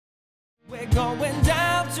We're going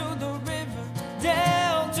down to the river,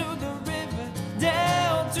 down to the river,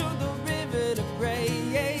 down to the river to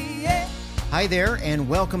pray. Hi there, and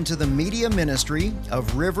welcome to the media ministry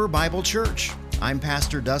of River Bible Church. I'm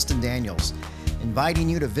Pastor Dustin Daniels, inviting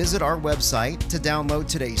you to visit our website to download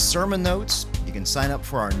today's sermon notes. You can sign up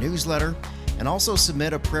for our newsletter and also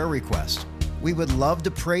submit a prayer request. We would love to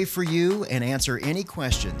pray for you and answer any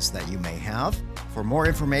questions that you may have. For more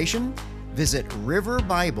information, visit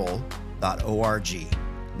riverbible.org.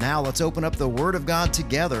 Now let's open up the Word of God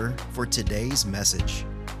together for today's message.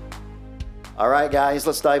 All right, guys,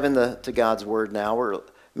 let's dive into God's Word now. We're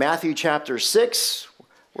Matthew chapter 6.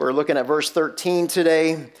 We're looking at verse 13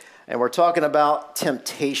 today, and we're talking about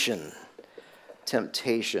temptation.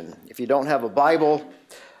 Temptation. If you don't have a Bible,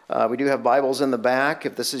 we do have Bibles in the back.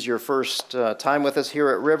 If this is your first time with us here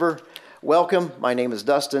at River, welcome. My name is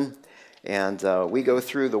Dustin, and we go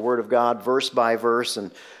through the Word of God verse by verse,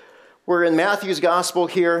 and we're in Matthew's Gospel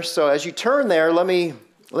here. So as you turn there, let me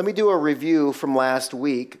do a review from last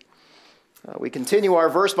week. We continue our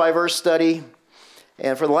verse-by-verse study,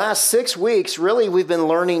 and for the last 6 weeks, really, we've been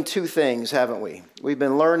learning two things, haven't we? We've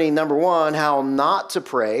been learning, number one, how not to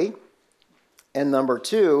pray, and number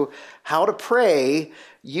two, how to pray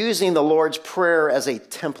using the Lord's Prayer as a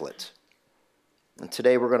template. And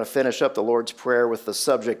today we're going to finish up the Lord's Prayer with the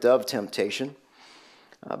subject of temptation.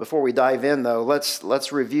 Before we dive in, though,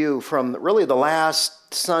 let's review from really the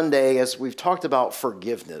last Sunday as we've talked about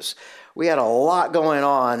forgiveness. We had a lot going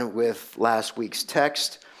on with last week's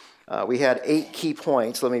text. We had 8 key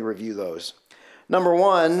points. Let me review those. Number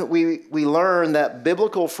one, we learned that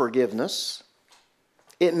biblical forgiveness,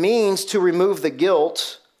 it means to remove the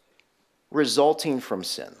guilt resulting from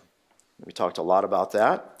sin. We talked a lot about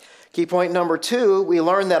that. Key point number 2, we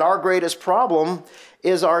learned that our greatest problem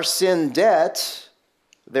is our sin debt.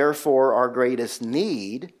 Therefore, our greatest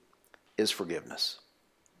need is forgiveness.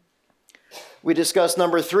 We discussed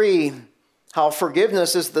number 3, how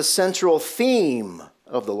forgiveness is the central theme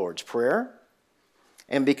of the Lord's Prayer.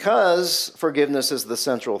 And because forgiveness is the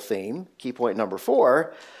central theme, key point number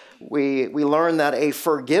 4, we learn that a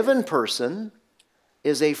forgiven person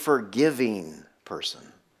is a forgiving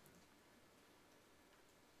person.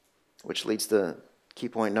 Which leads to key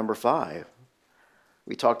point number 5.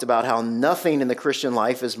 We talked about how nothing in the Christian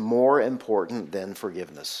life is more important than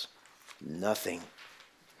forgiveness. Nothing.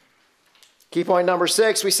 Key point number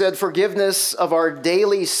 6, we said forgiveness of our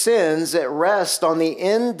daily sins at rest on the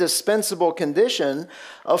indispensable condition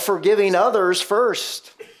of forgiving others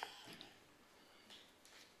first.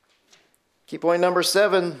 Key point number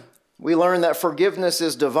 7, we learned that forgiveness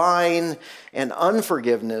is divine and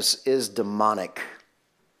unforgiveness is demonic.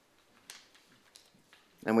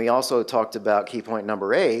 And we also talked about key point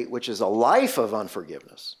number 8, which is a life of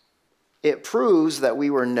unforgiveness. It proves that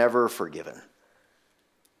we were never forgiven.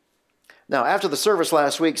 Now, after the service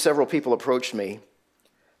last week, several people approached me,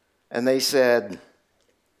 and they said,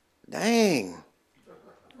 dang,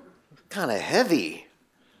 kind of heavy.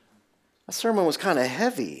 That sermon was kind of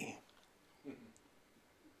heavy.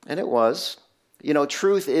 And it was. You know,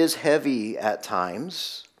 truth is heavy at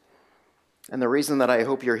times. And the reason that I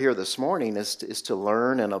hope you're here this morning is to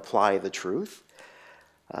learn and apply the truth.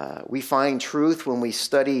 We find truth when we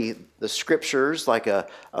study the Scriptures like a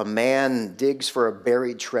man digs for a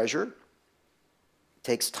buried treasure. It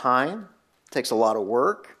takes time. It takes a lot of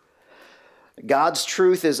work. God's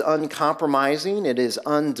truth is uncompromising. It is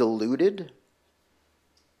undiluted.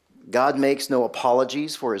 God makes no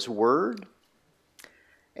apologies for His word.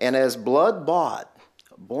 And as blood-bought,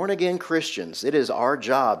 born-again Christians, it is our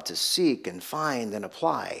job to seek and find and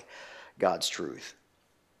apply God's truth.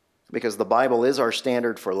 Because the Bible is our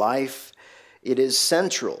standard for life. It is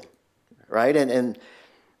central, right? And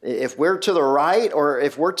if we're to the right or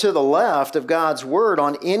if we're to the left of God's word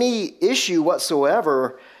on any issue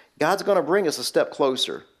whatsoever, God's going to bring us a step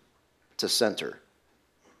closer to center.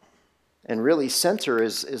 And really, center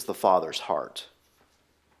is the Father's heart.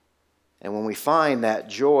 And when we find that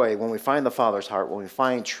joy, when we find the Father's heart, when we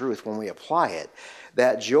find truth, when we apply it,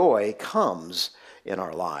 that joy comes in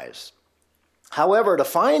our lives. However, to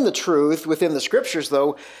find the truth within the Scriptures,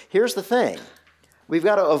 though, here's the thing. We've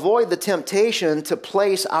got to avoid the temptation to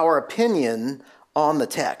place our opinion on the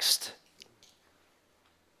text.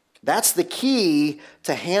 That's the key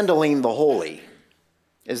to handling the holy,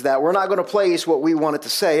 is that we're not going to place what we want it to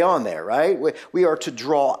say on there, right? We are to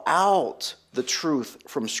draw out the truth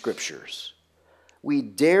from Scriptures. We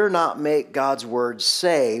dare not make God's word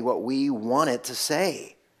say what we want it to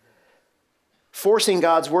say. Forcing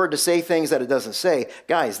God's word to say things that it doesn't say,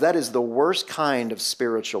 guys, that is the worst kind of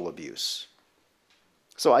spiritual abuse.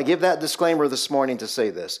 So I give that disclaimer this morning to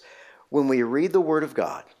say this. when we read the Word of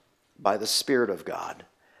God by the Spirit of God,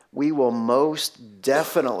 we will most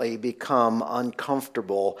definitely become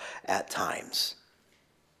uncomfortable at times.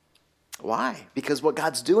 Why? Because what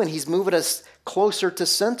God's doing, He's moving us closer to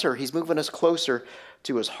center. He's moving us closer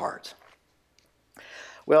to His heart.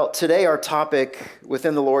 Well, today our topic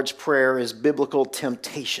within the Lord's Prayer is biblical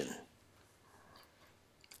temptation.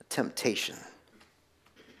 Temptation.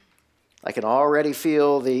 I can already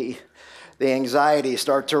feel the anxiety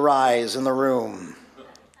start to rise in the room.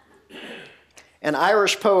 An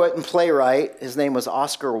Irish poet and playwright, his name was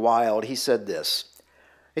Oscar Wilde, he said this.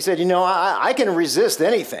 He said, I can resist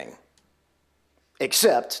anything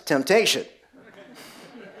except temptation.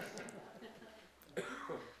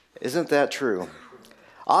 Isn't that true?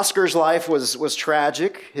 Oscar's life was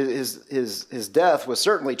tragic. His death was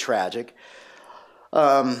certainly tragic.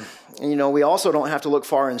 We also don't have to look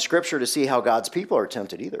far in Scripture to see how God's people are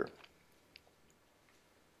tempted either.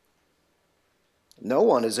 No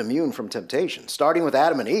one is immune from temptation, starting with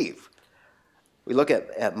Adam and Eve. We look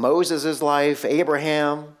at Moses' life,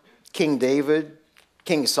 Abraham, King David,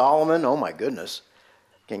 King Solomon. Oh my goodness,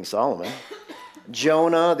 King Solomon.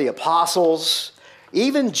 Jonah, the apostles,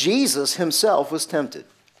 even Jesus himself was tempted.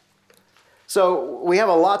 So we have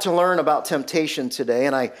a lot to learn about temptation today,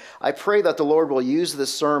 and I pray that the Lord will use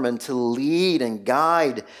this sermon to lead and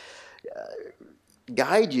guide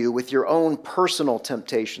you with your own personal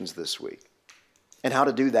temptations this week and how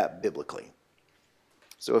to do that biblically.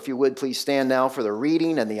 So if you would, please stand now for the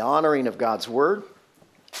reading and the honoring of God's Word.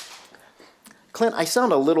 Clint, I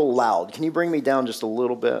sound a little loud. Can you bring me down just a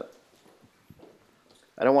little bit?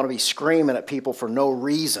 I don't want to be screaming at people for no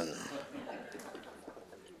reason.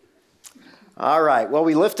 All right. Well,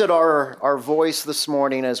 we lifted our voice this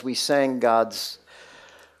morning as we sang the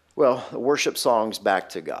worship songs back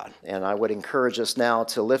to God. And I would encourage us now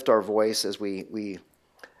to lift our voice as we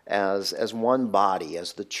as one body,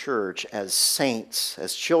 as the church, as saints,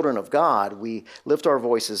 as children of God, we lift our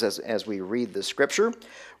voices as we read the Scripture.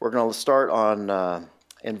 We're going to start on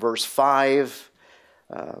in verse 5.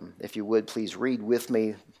 If you would, please read with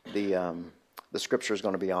me. The Scripture is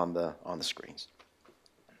going to be on the screens.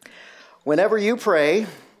 Whenever you pray,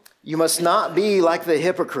 you must not be like the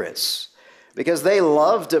hypocrites, because they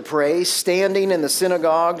love to pray standing in the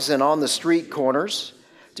synagogues and on the street corners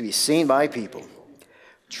to be seen by people.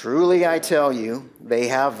 Truly, I tell you, they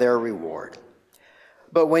have their reward.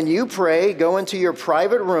 But when you pray, go into your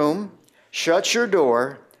private room, shut your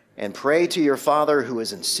door, and pray to your Father who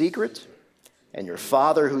is in secret, and your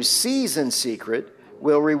Father who sees in secret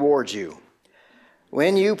will reward you.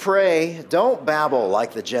 When you pray, don't babble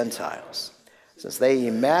like the Gentiles, since they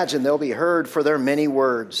imagine they'll be heard for their many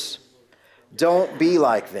words. Don't be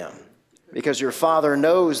like them, because your Father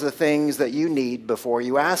knows the things that you need before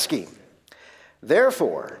you ask Him.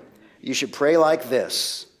 Therefore, you should pray like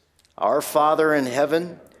this: Our Father in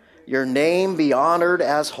heaven, your name be honored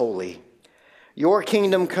as holy. Your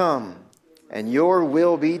kingdom come, and your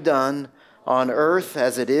will be done on earth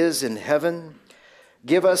as it is in heaven.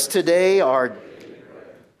 Give us today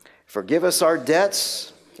Forgive us our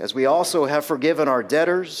debts, as we also have forgiven our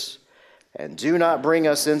debtors. And do not bring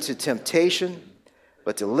us into temptation,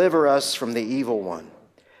 but deliver us from the evil one.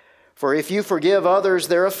 For if you forgive others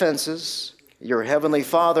their offenses, your heavenly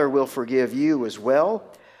Father will forgive you as well.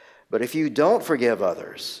 But if you don't forgive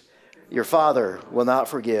others, your Father will not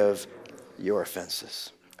forgive your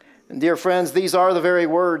offenses. And dear friends, these are the very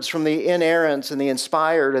words from the inerrant and the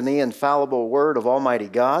inspired and the infallible Word of Almighty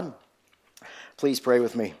God. Please pray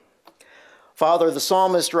with me. Father, the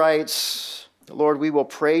psalmist writes, Lord, we will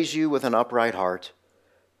praise you with an upright heart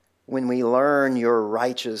when we learn your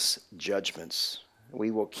righteous judgments.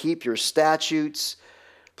 We will keep your statutes.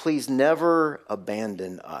 Please never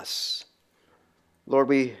abandon us. Lord,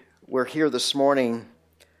 we're here this morning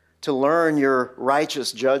to learn your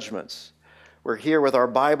righteous judgments. We're here with our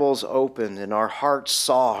Bibles open and our hearts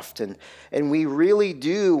soft, and we really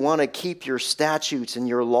do want to keep your statutes and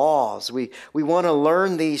your laws. We want to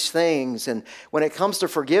learn these things, and when it comes to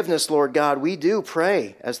forgiveness, Lord God, we do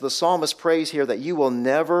pray, as the psalmist prays here, that you will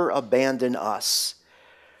never abandon us,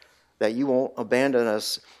 that you won't abandon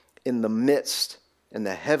us in the midst, in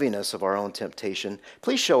the heaviness of our own temptation.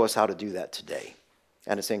 Please show us how to do that today.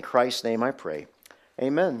 And it's in Christ's name I pray.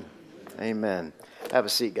 Amen. Amen. Have a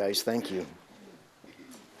seat, guys. Thank you.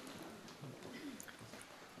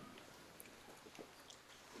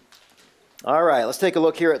 All right, let's take a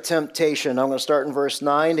look here at temptation. I'm going to start in verse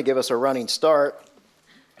 9 to give us a running start.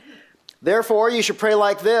 Therefore, you should pray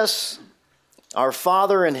like this: Our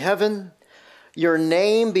Father in heaven, your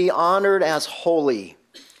name be honored as holy.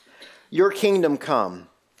 Your kingdom come,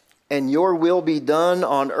 and your will be done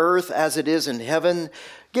on earth as it is in heaven.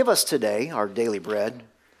 Give us today our daily bread.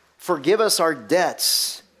 Forgive us our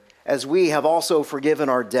debts, as we have also forgiven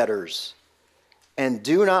our debtors. And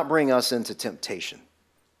do not bring us into temptation,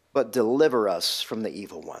 but deliver us from the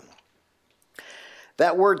evil one.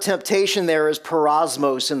 That word temptation there is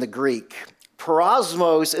parosmos in the Greek.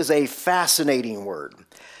 Parosmos is a fascinating word.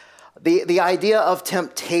 The idea of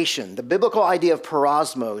temptation, the biblical idea of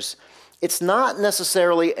parosmos, it's not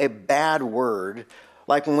necessarily a bad word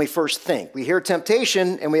like when we first think. We hear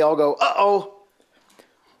temptation and we all go, uh-oh.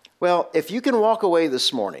 Well, if you can walk away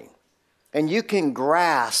this morning and you can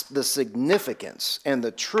grasp the significance and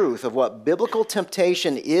the truth of what biblical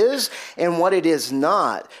temptation is and what it is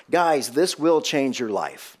not, guys, this will change your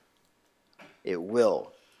life. It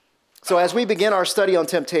will. So as we begin our study on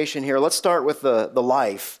temptation here, let's start with the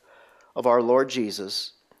life of our Lord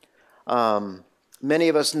Jesus. Many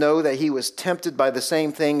of us know that he was tempted by the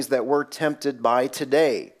same things that we're tempted by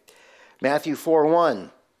today. Matthew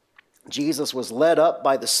 4:1, Jesus was led up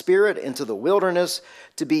by the Spirit into the wilderness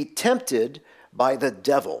to be tempted by the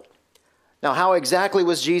devil. Now, how exactly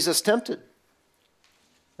was Jesus tempted?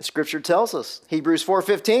 The Scripture tells us, Hebrews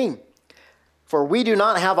 4:15, for we do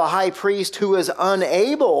not have a high priest who is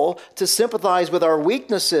unable to sympathize with our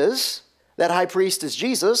weaknesses. That high priest is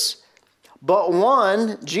Jesus. But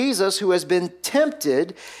one, Jesus, who has been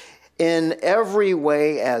tempted in every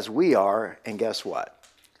way as we are. And guess what?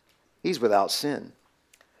 He's without sin.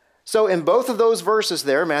 So in both of those verses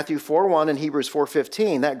there, Matthew 4:1 and Hebrews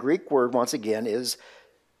 4:15, that Greek word, once again, is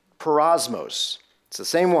parosmos. It's the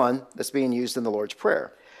same one that's being used in the Lord's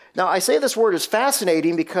Prayer. Now, I say this word is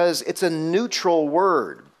fascinating because it's a neutral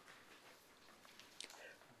word.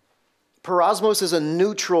 Parosmos is a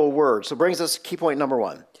neutral word. So it brings us to key point number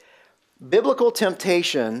 1. Biblical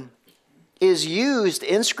temptation is used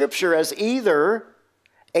in Scripture as either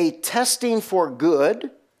a testing for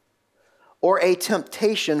good or a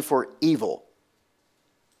temptation for evil.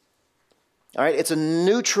 All right, it's a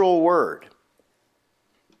neutral word.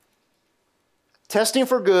 Testing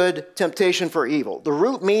for good, temptation for evil. The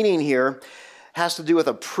root meaning here has to do with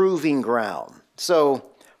a proving ground.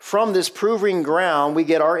 So from this proving ground, we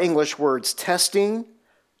get our English words testing,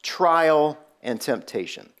 trial, and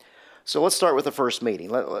temptation. So let's start with the first meaning.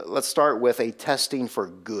 Let's start with a testing for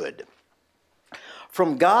good.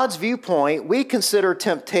 From God's viewpoint, we consider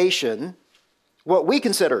temptation, what we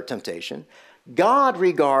consider temptation, God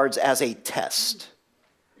regards as a test.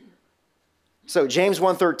 So James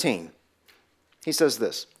 1:13, he says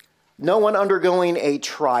this, no one undergoing a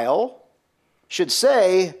trial should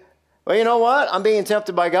say, well, you know what? I'm being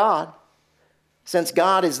tempted by God. Since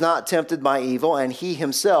God is not tempted by evil and he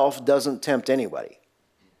himself doesn't tempt anybody.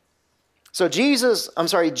 So James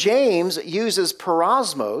uses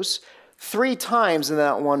parosmos 3 times in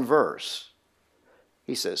that one verse.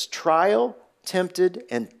 He says trial, tempted,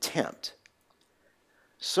 and tempt.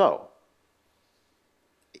 So,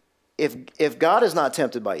 if God is not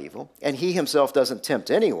tempted by evil and he himself doesn't tempt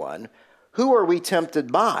anyone, who are we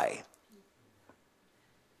tempted by?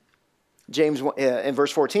 James, in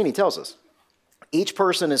verse 14, he tells us, each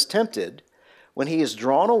person is tempted when he is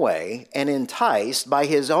drawn away and enticed by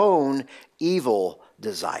his own evil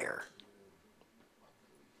desire.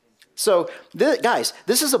 So, guys,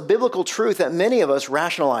 this is a biblical truth that many of us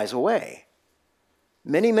rationalize away.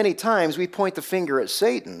 Many, many times we point the finger at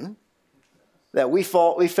Satan that we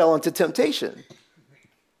fell into temptation.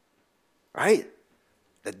 Right?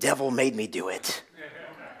 The devil made me do it.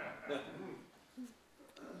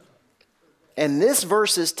 And this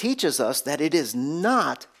verse teaches us that it is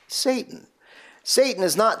not Satan. Satan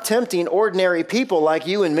is not tempting ordinary people like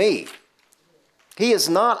you and me. He is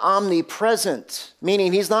not omnipresent,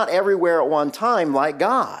 meaning he's not everywhere at one time like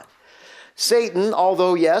God. Satan,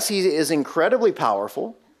 although yes, he is incredibly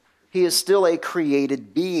powerful, he is still a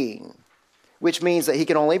created being, which means that he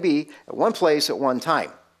can only be at one place at one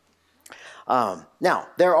time. Now,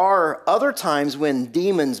 there are other times when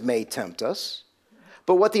demons may tempt us,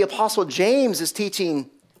 but what the Apostle James is teaching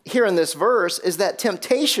here in this verse is that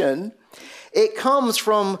temptation, it comes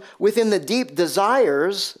from within the deep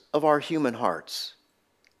desires of our human hearts.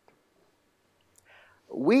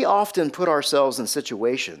 We often put ourselves in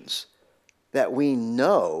situations that we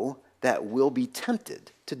know that we'll be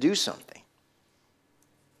tempted to do something.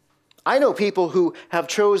 I know people who have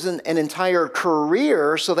chosen an entire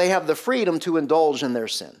career so they have the freedom to indulge in their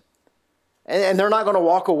sin. And they're not going to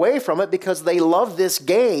walk away from it because they love this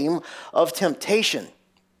game of temptation.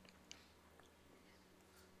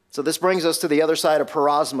 So this brings us to the other side of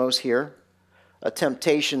parosmos here, a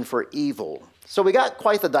temptation for evil. So we got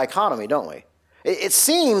quite the dichotomy, don't we? It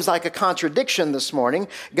seems like a contradiction this morning.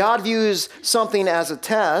 God views something as a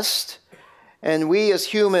test, and we as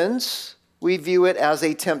humans, we view it as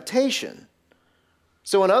a temptation.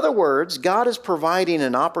 So in other words, God is providing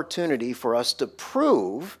an opportunity for us to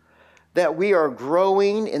prove that we are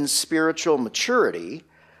growing in spiritual maturity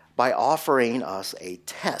by offering us a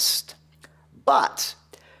test. But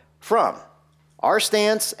from our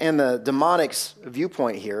stance and the demonic's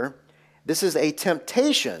viewpoint here, this is a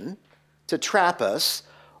temptation to trap us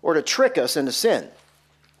or to trick us into sin.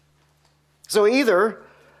 So either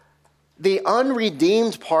the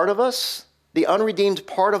unredeemed part of us, the unredeemed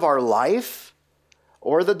part of our life,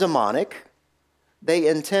 or the demonic, they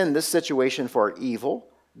intend this situation for evil.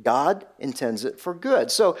 God intends it for good.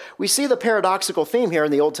 So we see the paradoxical theme here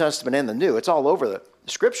in the Old Testament and the New. It's all over the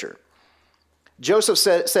Scripture. Joseph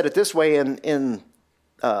said it this way at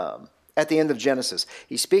the end of Genesis.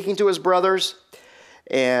 He's speaking to his brothers,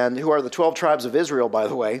 and who are the 12 tribes of Israel, by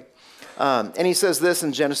the way. And he says this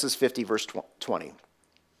in Genesis 50, verse 20.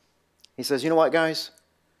 He says, you know what, guys?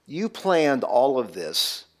 You planned all of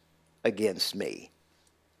this against me.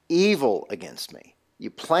 Evil against me. You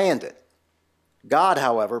planned it. God,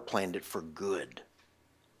 however, planned it for good.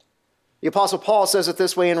 The Apostle Paul says it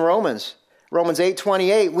this way in Romans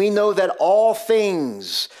 8:28, we know that all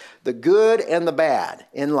things, the good and the bad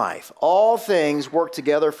in life, all things work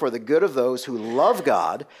together for the good of those who love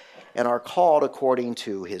God and are called according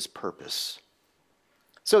to his purpose.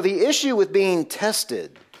 So the issue with being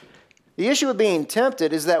tested, the issue with being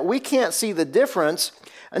tempted is that we can't see the difference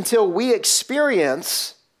until we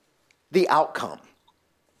experience the outcome.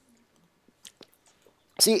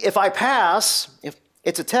 See, if I pass, if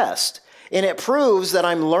it's a test, and it proves that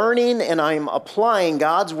I'm learning and I'm applying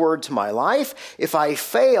God's word to my life. If I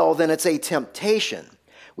fail, then it's a temptation,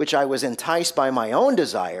 which I was enticed by my own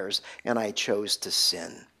desires, and I chose to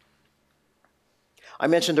sin. I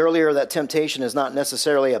mentioned earlier that temptation is not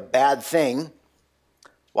necessarily a bad thing.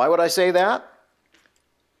 Why would I say that?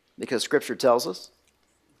 Because Scripture tells us.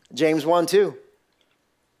 James 1:2.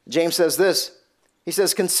 James says this. He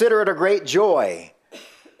says, consider it a great joy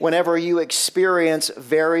whenever you experience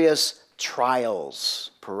various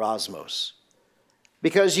trials, parosmos,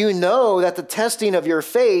 because you know that the testing of your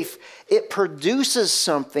faith, it produces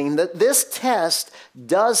something, that this test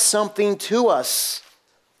does something to us.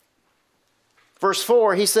 Verse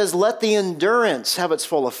 4, he says, let the endurance have its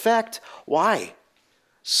full effect. Why?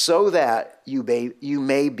 So that you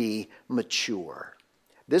may be mature.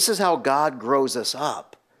 This is how God grows us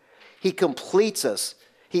up. He completes us.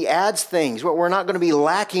 He adds things. We're not going to be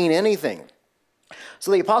lacking anything.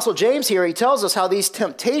 So the Apostle James here, he tells us how these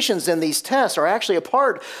temptations and these tests are actually a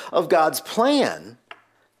part of God's plan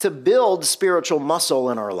to build spiritual muscle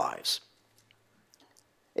in our lives.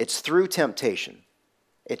 It's through temptation.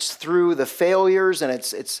 It's through the failures and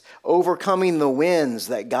it's overcoming the wins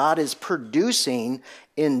that God is producing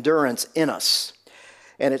endurance in us.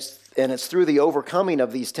 And it's through the overcoming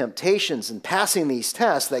of these temptations and passing these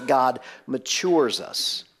tests that God matures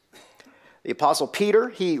us. The Apostle Peter,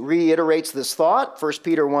 he reiterates this thought, 1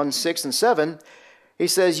 Peter 1:6 and 7. He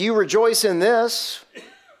says, you rejoice in this,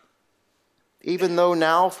 even though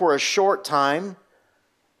now for a short time,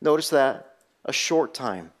 notice that, a short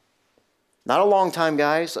time. Not a long time,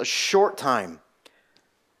 guys, a short time.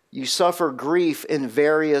 You suffer grief in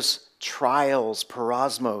various trials,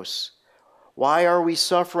 parosmos. Why are we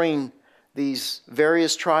suffering these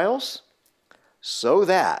various trials? So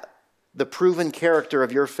that the proven character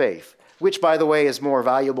of your faith, which, by the way, is more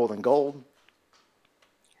valuable than gold.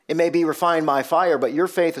 It may be refined by fire, but your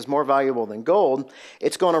faith is more valuable than gold.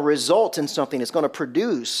 It's going to result in something. It's going to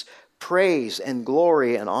produce praise and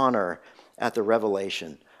glory and honor at the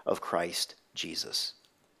revelation of Christ Jesus.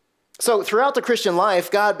 So throughout the Christian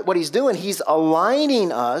life, God, what he's doing, he's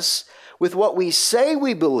aligning us with what we say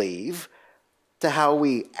we believe to how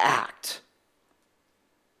we act.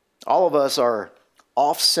 All of us are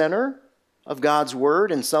off-center of God's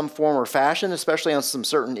word in some form or fashion, especially on some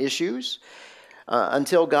certain issues,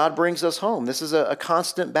 until God brings us home. This is a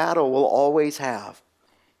constant battle we'll always have.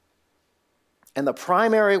 And the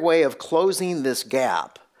primary way of closing this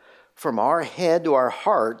gap from our head to our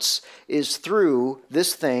hearts is through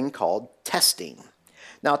this thing called testing.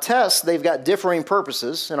 Now, tests, they've got differing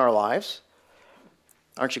purposes in our lives.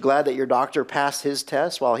 Aren't you glad that your doctor passed his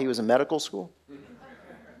test while he was in medical school?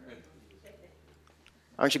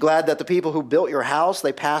 Aren't you glad that the people who built your house,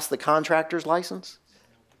 they passed the contractor's license?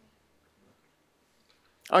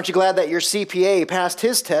 Aren't you glad that your CPA passed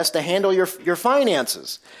his test to handle your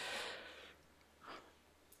finances?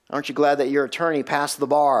 Aren't you glad that your attorney passed the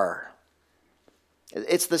bar?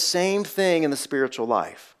 It's the same thing in the spiritual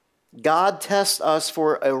life. God tests us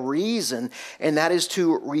for a reason, and that is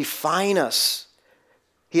to refine us.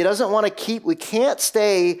 He doesn't want to we can't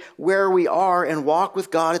stay where we are and walk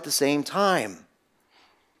with God at the same time.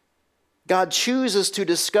 God chooses to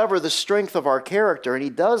discover the strength of our character, and He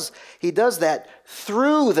does that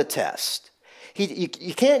through the test.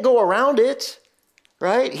 You can't go around it,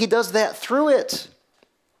 right? He does that through it.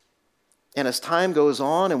 And as time goes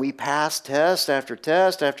on and we pass test after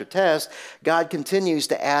test after test, God continues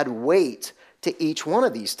to add weight to each one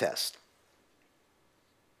of these tests.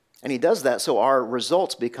 And He does that so our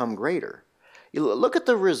results become greater. You look at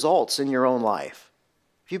the results in your own life.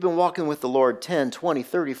 If you've been walking with the Lord 10, 20,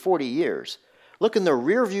 30, 40 years, look in the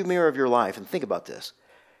rearview mirror of your life and think about this.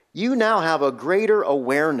 You now have a greater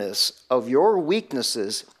awareness of your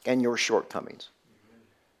weaknesses and your shortcomings.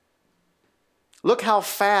 Look how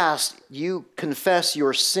fast you confess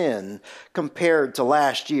your sin compared to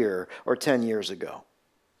last year or 10 years ago.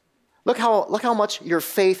 Look how much your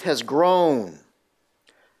faith has grown.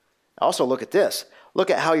 Also look at this. Look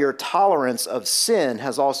at how your tolerance of sin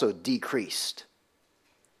has also decreased.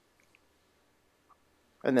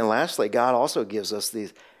 And then lastly, God also gives us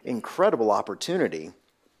the incredible opportunity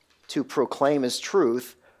to proclaim His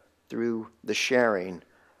truth through the sharing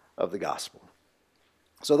of the gospel.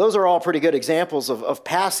 So those are all pretty good examples of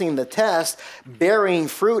passing the test, bearing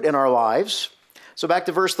fruit in our lives. So back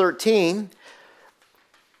to verse 13.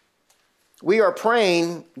 We are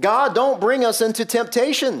praying, God, don't bring us into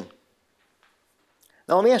temptation.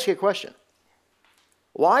 Now let me ask you a question.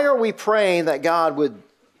 Why are we praying that God would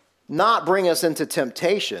not bring us into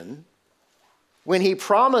temptation when He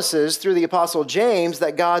promises through the Apostle James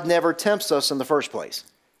that God never tempts us in the first place?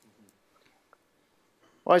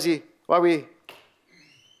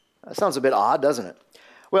 That sounds a bit odd, doesn't it?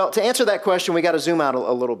 Well, to answer that question, we got to zoom out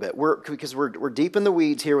a little bit because we're deep in the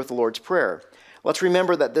weeds here with the Lord's Prayer. Let's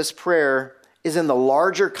remember that this prayer is in the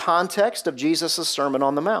larger context of Jesus' Sermon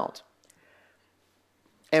on the Mount.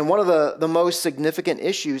 And one of the most significant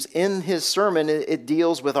issues in His sermon, it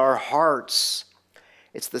deals with our hearts.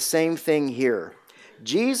 It's the same thing here.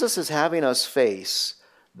 Jesus is having us face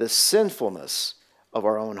the sinfulness of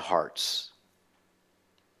our own hearts.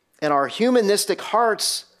 And our humanistic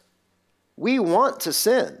hearts, we want to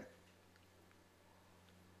sin.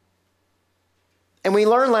 And we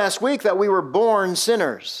learned last week that we were born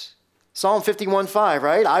sinners. Psalm 51:5,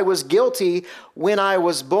 right? I was guilty when I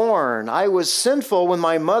was born. I was sinful when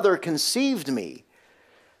my mother conceived me.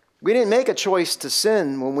 We didn't make a choice to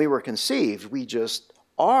sin when we were conceived. We just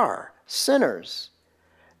are sinners.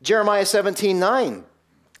 Jeremiah 17:9,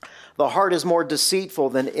 the heart is more deceitful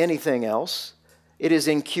than anything else. It is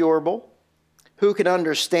incurable. Who can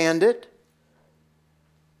understand it?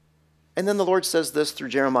 And then the Lord says this through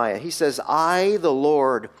Jeremiah. He says, I, the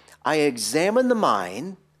Lord, I examine the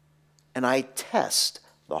mind and I test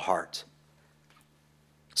the heart.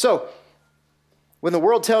 So, when the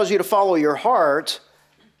world tells you to follow your heart,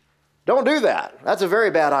 don't do that. That's a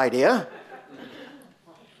very bad idea.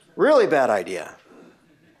 Really bad idea.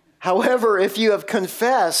 However, if you have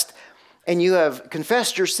confessed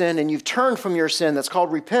your sin and you've turned from your sin, that's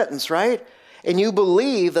called repentance, right? And you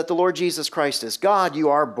believe that the Lord Jesus Christ is God, you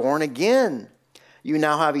are born again. You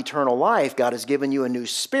now have eternal life. God has given you a new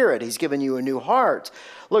spirit. He's given you a new heart.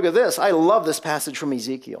 Look at this. I love this passage from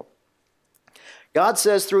Ezekiel. God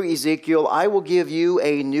says through Ezekiel, I will give you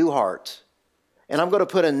a new heart, and I'm going to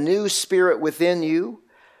put a new spirit within you.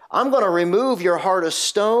 I'm going to remove your heart of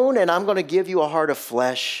stone, and I'm going to give you a heart of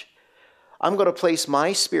flesh. I'm going to place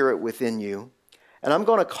my spirit within you, and I'm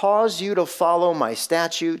going to cause you to follow my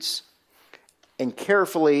statutes and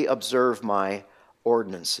carefully observe my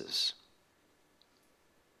ordinances.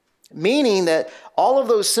 Meaning that all of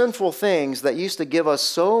those sinful things that used to give us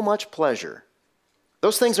so much pleasure,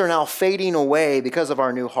 those things are now fading away because of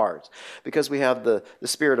our new hearts, because we have the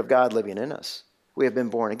Spirit of God living in us. We have been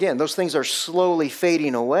born again. Those things are slowly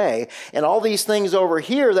fading away. And all these things over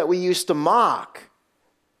here that we used to mock,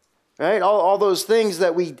 right? All those things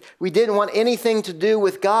that we didn't want anything to do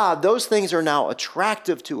with God, those things are now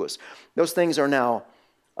attractive to us. Those things are now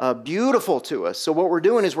beautiful to us. So what we're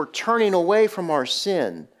doing is we're turning away from our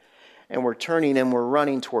sin, and we're turning and we're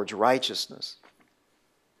running towards righteousness.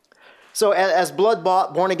 So as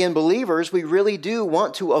blood-bought, born-again believers, we really do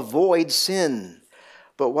want to avoid sin.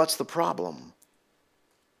 But what's the problem?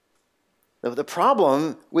 The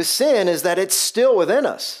problem with sin is that it's still within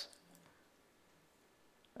us.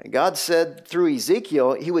 God said through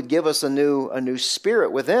Ezekiel, He would give us a new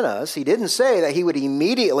spirit within us. He didn't say that He would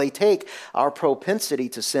immediately take our propensity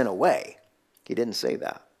to sin away. He didn't say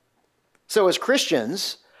that. So as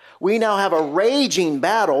Christians, we now have a raging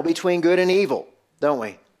battle between good and evil, don't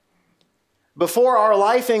we? Before our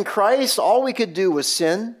life in Christ, all we could do was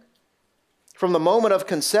sin. From the moment of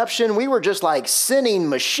conception, we were just like sinning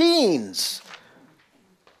machines.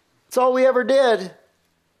 That's all we ever did.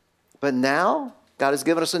 But now, God has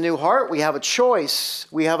given us a new heart. We have a choice.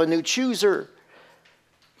 We have a new chooser.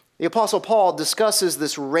 The Apostle Paul discusses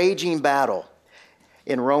this raging battle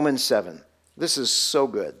in Romans 7. This is so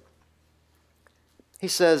good. He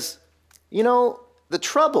says, the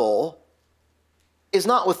trouble is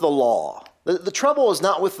not with the law. The trouble is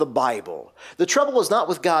not with the Bible. The trouble is not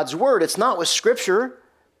with God's word. It's not with Scripture,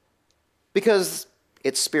 because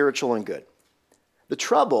it's spiritual and good. The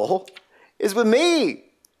trouble is with me.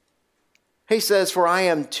 He says, for I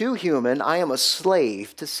am too human. I am a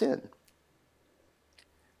slave to sin.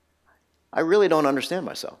 I really don't understand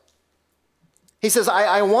myself. He says,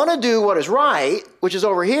 I want to do what is right, which is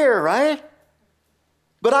over here, right?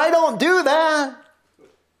 But I don't do that.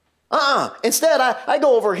 Instead, I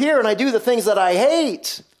go over here and I do the things that I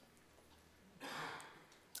hate.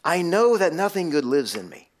 I know that nothing good lives in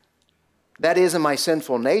me. That is in my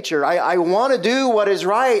sinful nature. I want to do what is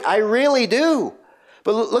right. I really do.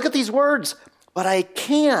 But look at these words. But I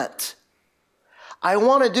can't. I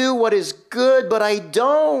want to do what is good, but I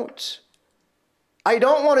don't. I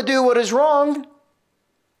don't want to do what is wrong.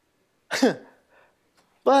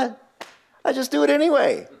 But I just do it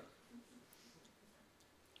anyway.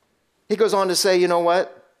 He goes on to say, you know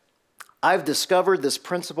what? I've discovered this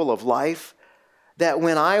principle of life, that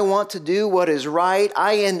when I want to do what is right,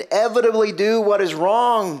 I inevitably do what is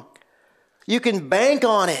wrong. You can bank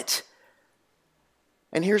on it.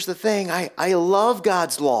 And here's the thing, I love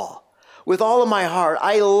God's law with all of my heart.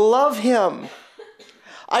 I love Him.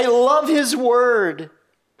 I love His word.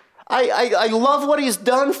 I love what He's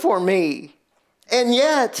done for me. And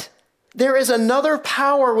yet, there is another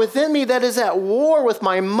power within me that is at war with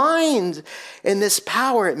my mind. And this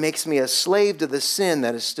power, it makes me a slave to the sin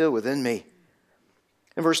that is still within me.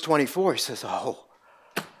 In verse 24, he says, oh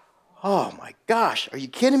my gosh, are you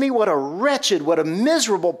kidding me? What a wretched, what a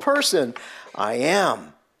miserable person I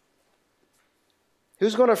am.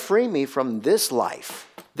 Who's going to free me from this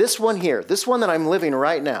life? This one here, this one that I'm living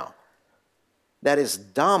right now, that is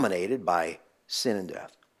dominated by sin and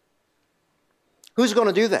death. Who's going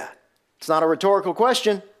to do that? It's not a rhetorical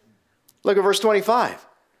question. Look at verse 25.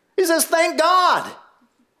 He says, thank God.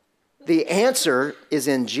 The answer is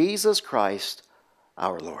in Jesus Christ,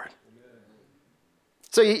 our Lord.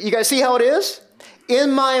 So you guys see how it is?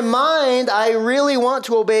 In my mind, I really want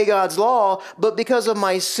to obey God's law, but because of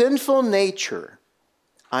my sinful nature,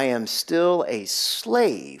 I am still a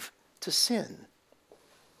slave to sin.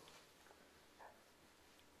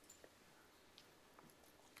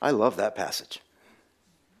 I love that passage.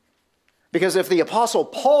 Because if the Apostle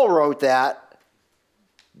Paul wrote that,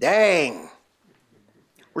 dang.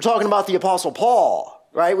 We're talking about the Apostle Paul,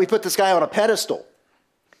 right? We put this guy on a pedestal.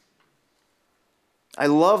 I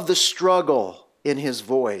love the struggle in his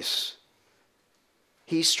voice.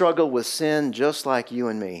 He struggled with sin just like you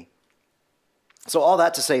and me. So all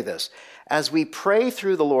that to say this, as we pray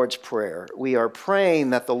through the Lord's Prayer, we are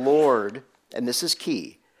praying that the Lord, and this is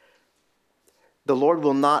key, the Lord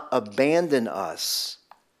will not abandon us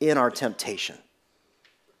in our temptation.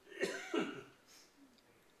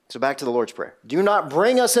 So back to the Lord's Prayer. Do not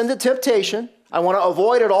bring us into temptation. I want to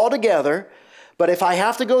avoid it altogether. But if I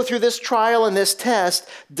have to go through this trial and this test,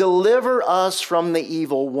 deliver us from the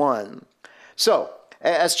evil one. So,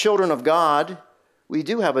 as children of God, we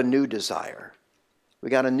do have a new desire. We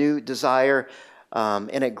got a new desire,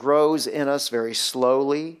 and it grows in us very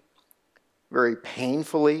slowly, very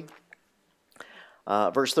painfully.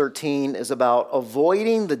 Verse 13 is about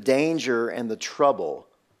avoiding the danger and the trouble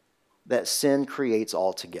that sin creates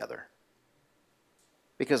altogether.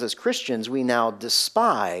 Because as Christians, we now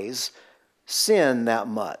despise sin that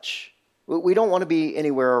much. We don't want to be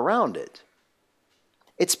anywhere around it.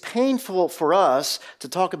 It's painful for us to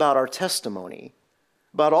talk about our testimony,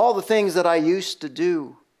 about all the things that I used to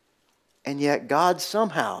do, and yet God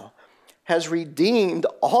somehow has redeemed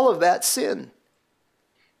all of that sin.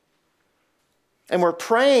 And we're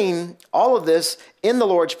praying all of this in the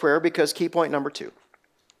Lord's Prayer because key point number 2.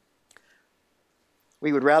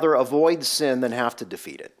 We would rather avoid sin than have to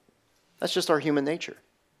defeat it. That's just our human nature.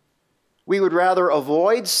 We would rather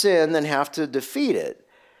avoid sin than have to defeat it.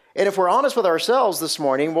 And if we're honest with ourselves this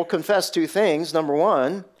morning, we'll confess 2 things. Number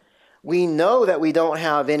 1, we know that we don't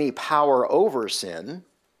have any power over sin.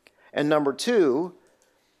 And number 2,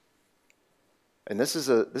 and this is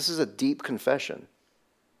a deep confession,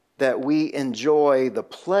 that we enjoy the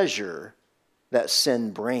pleasure that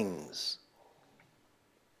sin brings.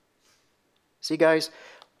 See, guys,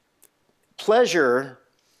 pleasure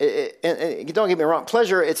and don't get me wrong,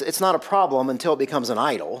 pleasure, it's not a problem until it becomes an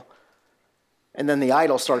idol. And then the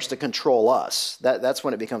idol starts to control us. That's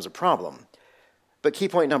when it becomes a problem. But key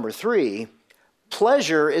point number 3,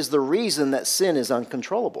 pleasure is the reason that sin is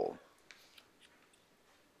uncontrollable.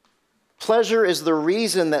 Pleasure is the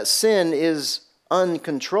reason that sin is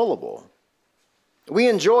uncontrollable. We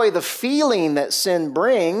enjoy the feeling that sin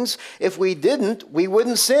brings. If we didn't, we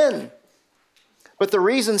wouldn't sin. But the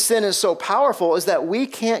reason sin is so powerful is that we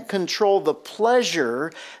can't control the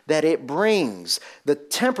pleasure that it brings, the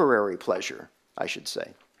temporary pleasure, I should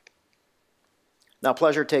say. Now,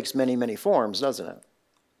 pleasure takes many, many forms, doesn't it?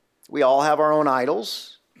 We all have our own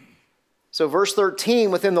idols. So verse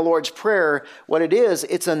 13 within the Lord's Prayer, what it is,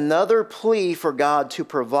 it's another plea for God to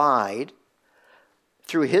provide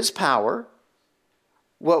through His power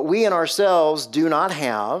what we in ourselves do not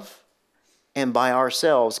have and by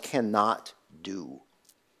ourselves cannot do.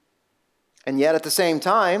 And yet at the same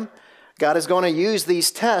time, God is going to use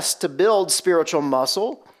these tests to build spiritual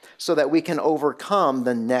muscle so that we can overcome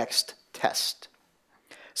the next test.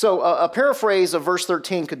 So a paraphrase of verse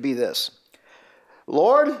 13 could be this: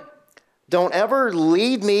 Lord, don't ever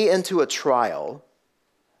lead me into a trial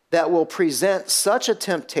that will present such a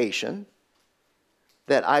temptation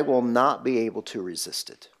that I will not be able to resist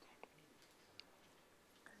it.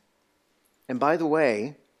 And by the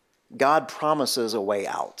way, God promises a way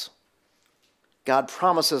out. God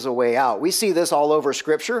promises a way out. We see this all over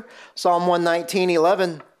Scripture. Psalm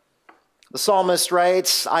 119:11. The psalmist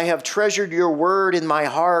writes, I have treasured your word in my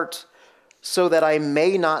heart so that I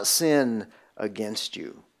may not sin against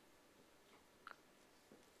you.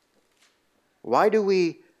 Why do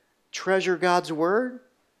we treasure God's word?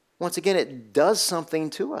 Once again, it does something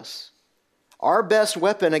to us. Our best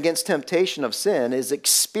weapon against temptation of sin is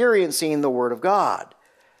experiencing the word of God.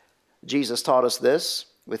 Jesus taught us this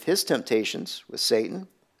with his temptations with Satan.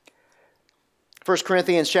 1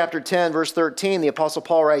 Corinthians chapter 10, verse 13, the Apostle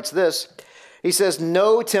Paul writes this. He says,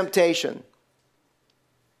 no temptation,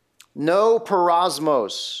 no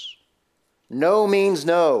parosmos, no means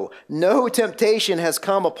no. No temptation has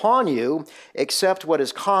come upon you except what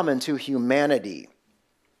is common to humanity.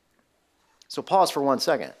 So pause for 1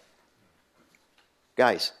 second.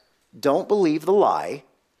 Guys, don't believe the lie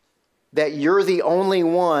that you're the only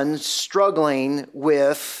one struggling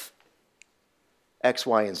with X,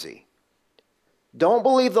 Y, and Z. Don't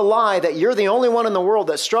believe the lie that you're the only one in the world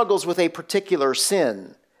that struggles with a particular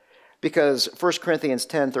sin, because 1 Corinthians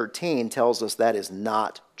 10:13 tells us that is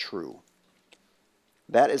not true.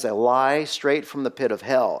 That is a lie straight from the pit of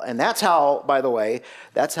hell. And that's how, by the way,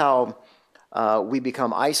 that's how we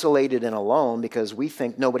become isolated and alone, because we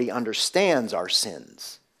think nobody understands our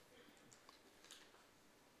sins.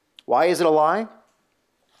 Why is it a lie?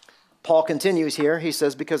 Paul continues here. He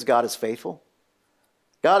says, because God is faithful.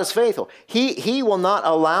 God is faithful. He will not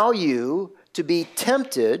allow you to be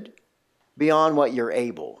tempted beyond what you're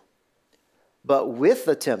able. But with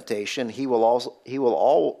the temptation, he will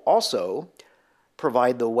also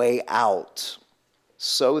provide the way out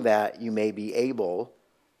so that you may be able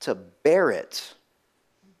to bear it.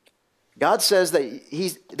 God says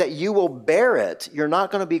that you will bear it. You're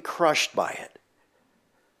not going to be crushed by it.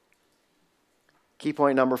 Key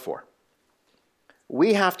point number 4.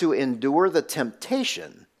 We have to endure the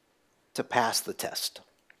temptation to pass the test.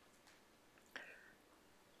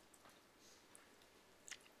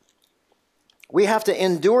 We have to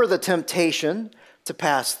endure the temptation to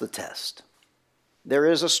pass the test. There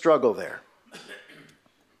is a struggle there.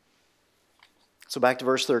 So back to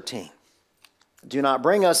verse 13. Do not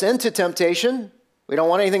bring us into temptation. We don't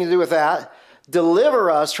want anything to do with that. Deliver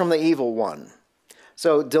us from the evil one.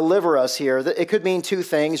 So deliver us here, it could mean two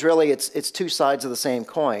things. Really, it's two sides of the same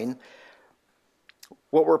coin.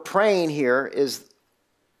 What we're praying here is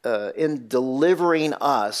in delivering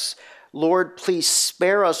us, Lord, please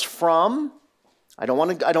spare us from. I don't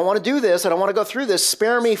want to do this. I don't want to go through this.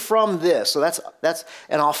 Spare me from this. So that's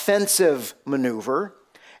an offensive maneuver.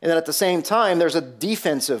 And then at the same time, there's a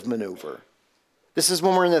defensive maneuver. This is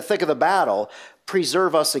when we're in the thick of the battle.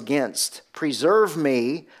 Preserve us against. Preserve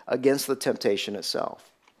me against the temptation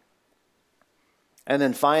itself. And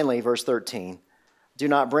then finally, verse 13. Do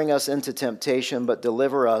not bring us into temptation, but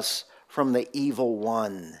deliver us from the evil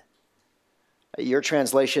one. Your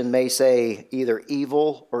translation may say either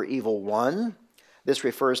evil or evil one. This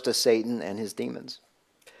refers to Satan and his demons.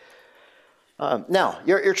 Now,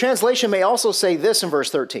 your translation may also say this in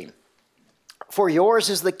verse 13. For yours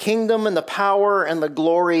is the kingdom and the power and the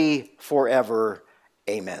glory forever.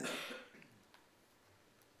 Amen.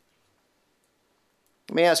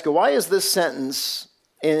 Let me ask you, why is this sentence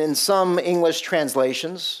in some English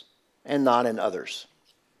translations and not in others?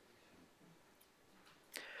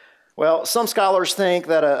 Well, some scholars think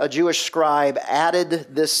that a Jewish scribe added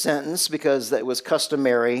this sentence because it was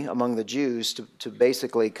customary among the Jews to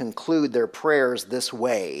basically conclude their prayers this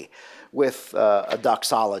way with a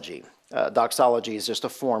doxology. Doxology is just a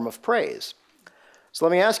form of praise. So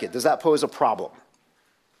let me ask you, does that pose a problem?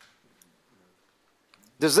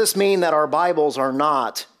 Does this mean that our Bibles are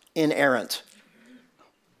not inerrant?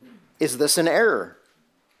 Is this an error?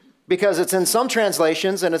 Because it's in some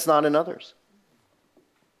translations and it's not in others.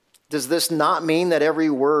 Does this not mean that every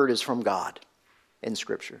word is from God in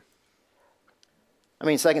Scripture? I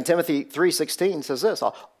mean, 2 Timothy 3:16 says this,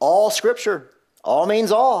 all Scripture, all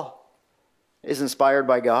means all, is inspired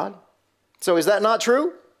by God. So is that not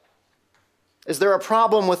true? Is there a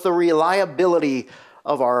problem with the reliability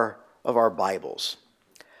of our Bibles?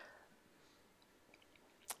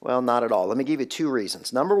 Well, not at all. Let me give you two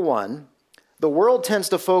reasons. Number one, the world tends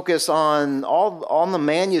to focus on the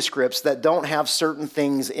manuscripts that don't have certain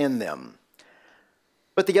things in them.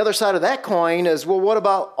 But the other side of that coin is, well, what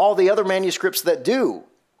about all the other manuscripts that do?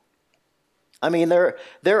 I mean,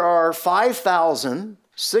 there are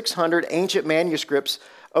 5,600 ancient manuscripts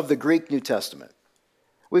of the Greek New Testament.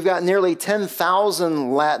 We've got nearly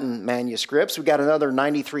 10,000 Latin manuscripts. We've got another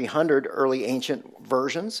 9,300 early ancient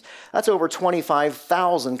versions. That's over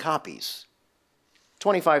 25,000 copies.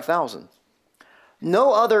 25,000.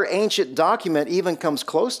 No other ancient document even comes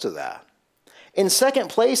close to that. In second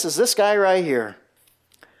place is this guy right here,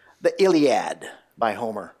 the Iliad by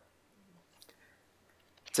Homer.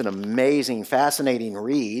 It's an amazing, fascinating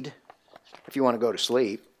read if you want to go to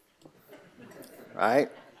sleep,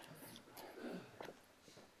 right?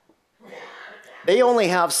 They only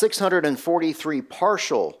have 643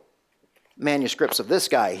 partial manuscripts of this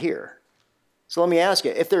guy here. So let me ask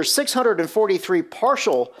you, if there's 643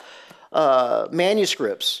 partial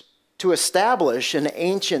manuscripts to establish an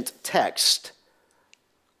ancient text,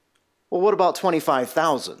 well, what about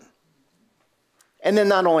 25,000? And then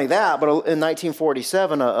not only that, but in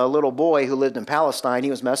 1947, a little boy who lived in Palestine, he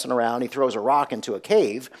was messing around, he throws a rock into a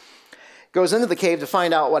cave, goes into the cave to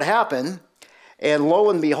find out what happened, and lo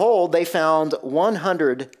and behold, they found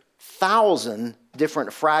 100,000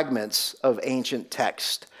 different fragments of ancient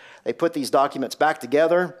text. They put these documents back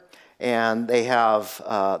together, and they have,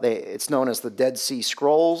 it's known as the Dead Sea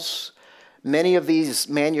Scrolls. Many of these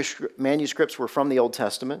manuscripts were from the Old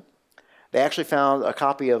Testament. They actually found a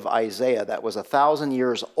copy of Isaiah that was 1,000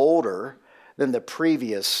 years older than the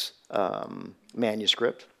previous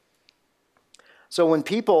manuscript. So when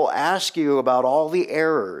people ask you about all the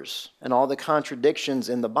errors and all the contradictions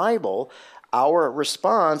in the Bible, our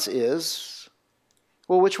response is,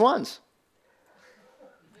 well, which ones?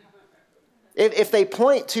 If they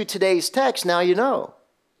point to today's text, now you know.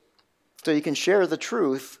 So you can share the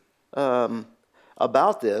truth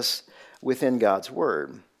about this within God's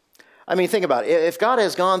Word. I mean, think about it. If God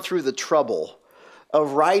has gone through the trouble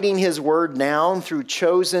of writing His Word down through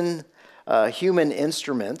chosen human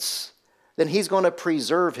instruments, then He's going to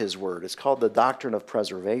preserve His Word. It's called the doctrine of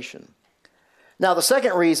preservation. Now, the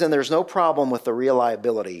second reason there's no problem with the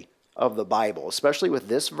reliability of the Bible, especially with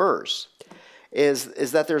this verse,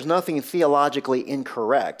 is that there's nothing theologically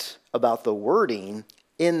incorrect about the wording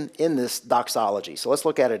in this doxology. So let's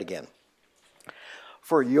look at it again.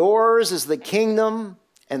 For yours is the kingdom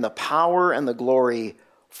and the power and the glory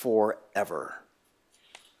forever.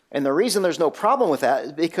 And the reason there's no problem with that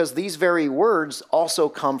is because these very words also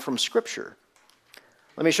come from Scripture.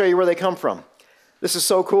 Let me show you where they come from. This is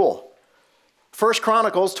so cool. 1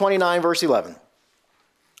 Chronicles 29, verse 11.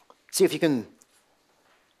 See if you can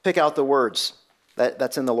pick out the words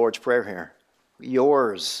that's in the Lord's Prayer here.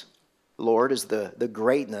 Yours, Lord, is the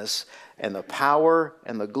greatness and the power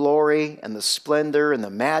and the glory and the splendor and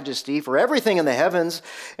the majesty, for everything in the heavens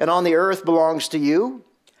and on the earth belongs to you.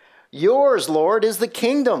 Yours, Lord, is the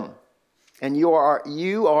kingdom, and you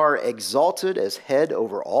are exalted as head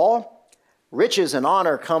over all. Riches and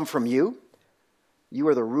honor come from you. You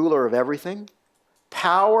are the ruler of everything.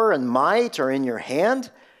 Power and might are in your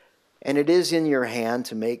hand, and it is in your hand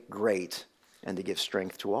to make great and to give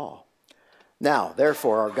strength to all. Now,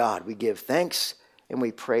 therefore, our God, we give thanks and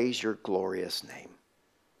we praise your glorious name.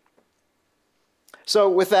 So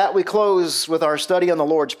with that, we close with our study on the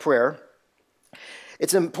Lord's Prayer.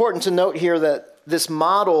 It's important to note here that this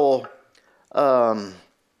model of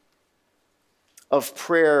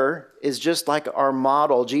prayer is just like our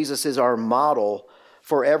model. Jesus is our model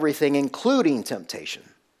for everything, including temptation.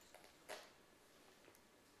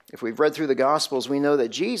 If we've read through the Gospels, we know that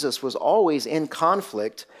Jesus was always in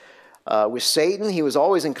conflict with Satan. He was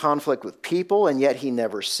always in conflict with people, and yet he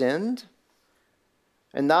never sinned.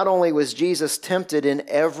 And not only was Jesus tempted in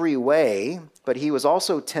every way, but he was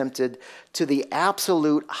also tempted to the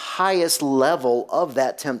absolute highest level of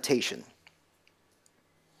that temptation.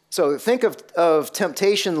 So think of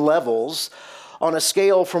temptation levels on a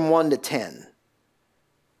scale from 1 to 10.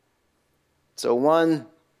 So 1,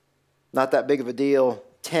 not that big of a deal.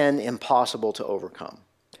 10, impossible to overcome.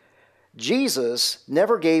 Jesus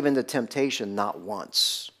never gave in to temptation, not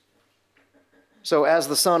once. So as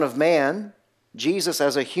the Son of Man, Jesus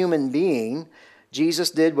as a human being,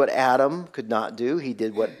 Jesus did what Adam could not do. He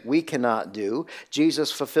did what we cannot do.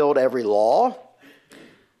 Jesus fulfilled every law.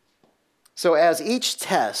 So as each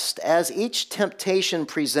test, as each temptation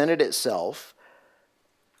presented itself,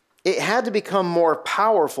 it had to become more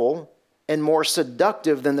powerful and more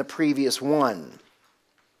seductive than the previous one.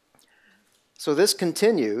 So this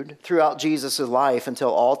continued throughout Jesus' life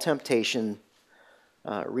until all temptation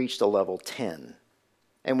reached a level 10.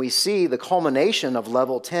 And we see the culmination of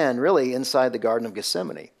level 10 really inside the Garden of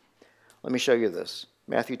Gethsemane. Let me show you this.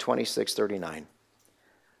 Matthew 26:39.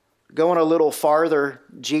 Going a little farther,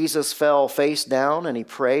 Jesus fell face down and he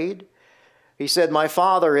prayed. He said, "My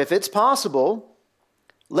Father, if it's possible,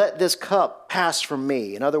 let this cup pass from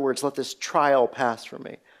me." In other words, let this trial pass from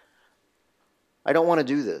me. I don't want to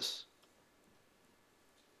do this.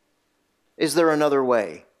 Is there another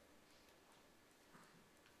way?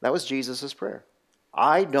 That was Jesus' prayer.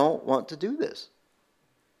 I don't want to do this.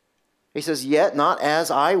 He says, "Yet not as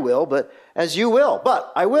I will, but as you will."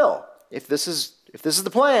 But I will. If this is the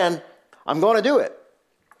plan, I'm going to do it.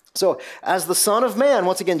 So as the Son of Man,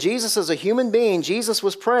 once again, Jesus as a human being, Jesus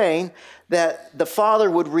was praying that the Father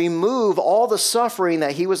would remove all the suffering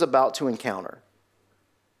that he was about to encounter.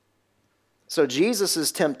 So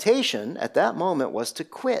Jesus' temptation at that moment was to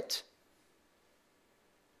quit.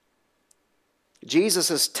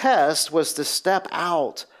 Jesus' test was to step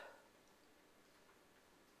out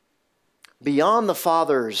beyond the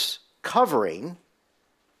Father's covering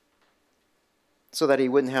so that he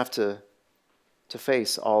wouldn't have to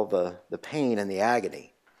face all the pain and the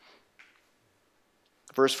agony.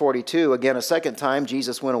 Verse 42, again, a second time,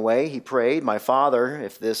 Jesus went away. He prayed, "My Father,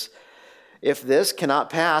 if this cannot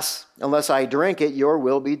pass unless I drink it, your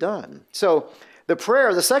will be done." So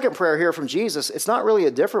the second prayer here from Jesus, it's not really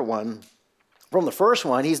a different one from the first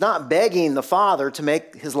one. He's not begging the Father to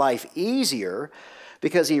make his life easier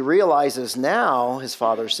because he realizes now his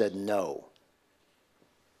Father said no.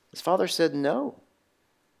 His Father said no.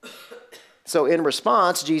 So in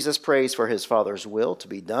response, Jesus prays for his Father's will to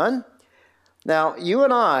be done. Now, you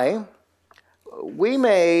and I, we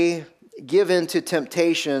may give in to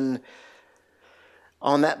temptation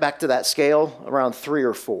on that, back to that scale, around 3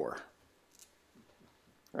 or 4.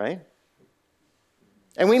 Right?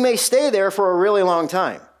 And we may stay there for a really long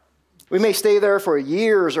time. We may stay there for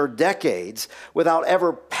years or decades without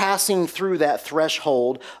ever passing through that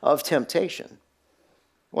threshold of temptation.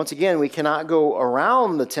 Once again, we cannot go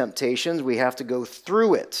around the temptations. We have to go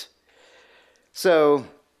through it. So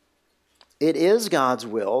it is God's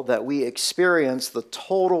will that we experience the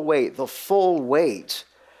total weight, the full weight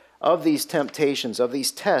of these temptations, of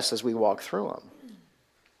these tests as we walk through them.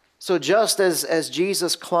 So just as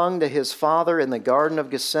Jesus clung to his Father in the Garden of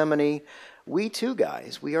Gethsemane, we too,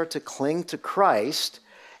 guys, we are to cling to Christ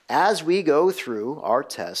as we go through our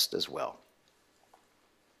test as well.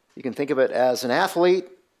 You can think of it as an athlete.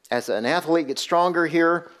 As an athlete gets stronger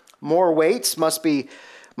here, more weights must be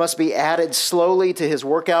added slowly to his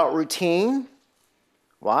workout routine.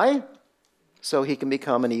 Why? So he can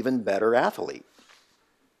become an even better athlete.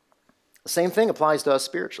 The same thing applies to us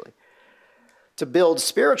spiritually. To build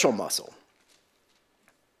spiritual muscle,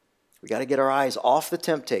 we got to get our eyes off the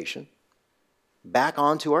temptation, back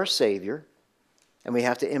onto our Savior, and we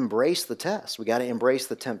have to embrace the test. We got to embrace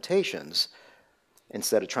the temptations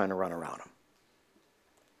instead of trying to run around them.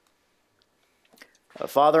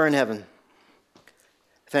 Father in heaven,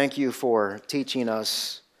 thank you for teaching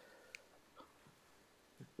us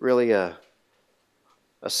really a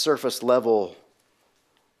surface level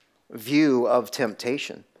view of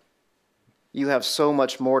temptation. You have so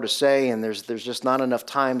much more to say, and there's just not enough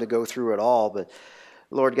time to go through it all. But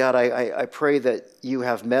Lord God, I pray that you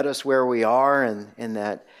have met us where we are, and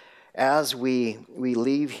that as we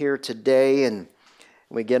leave here today and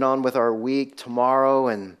we get on with our week tomorrow,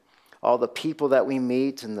 and all the people that we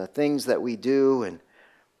meet and the things that we do, and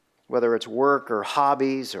whether it's work or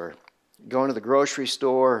hobbies or going to the grocery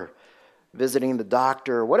store, or visiting the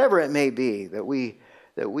doctor, or whatever it may be, that we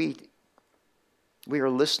are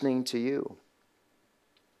listening to you.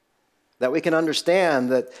 That we can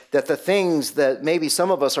understand that the things that maybe some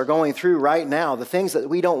of us are going through right now, the things that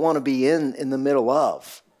we don't want to be in the middle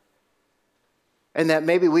of, and that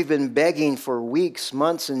maybe we've been begging for weeks,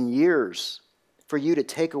 months, and years for you to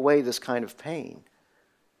take away this kind of pain.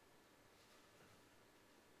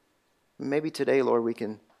 Maybe today, Lord, we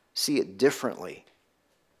can see it differently.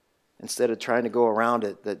 Instead of trying to go around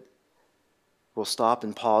it, that we'll stop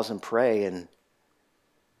and pause and pray and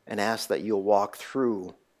ask that you'll walk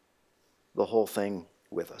through the whole thing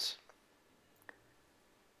with us.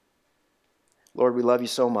 Lord, we love you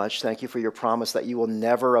so much. Thank you for your promise that you will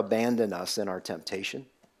never abandon us in our temptation.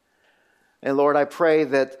 And Lord, I pray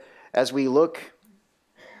that as we look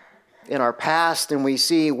in our past and we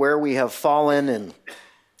see where we have fallen and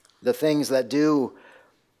the things that do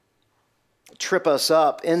trip us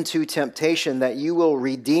up into temptation, that you will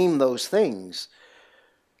redeem those things.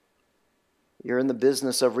 You're in the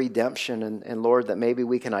business of redemption, and Lord, that maybe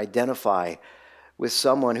we can identify with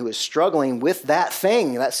someone who is struggling with that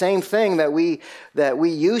thing, that same thing that we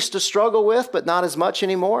used to struggle with, but not as much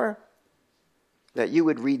anymore. That you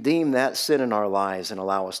would redeem that sin in our lives and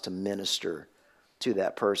allow us to minister to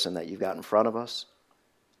that person that you've got in front of us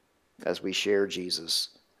as we share Jesus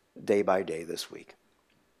day by day this week.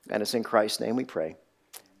 And it's in Christ's name we pray.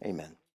 Amen.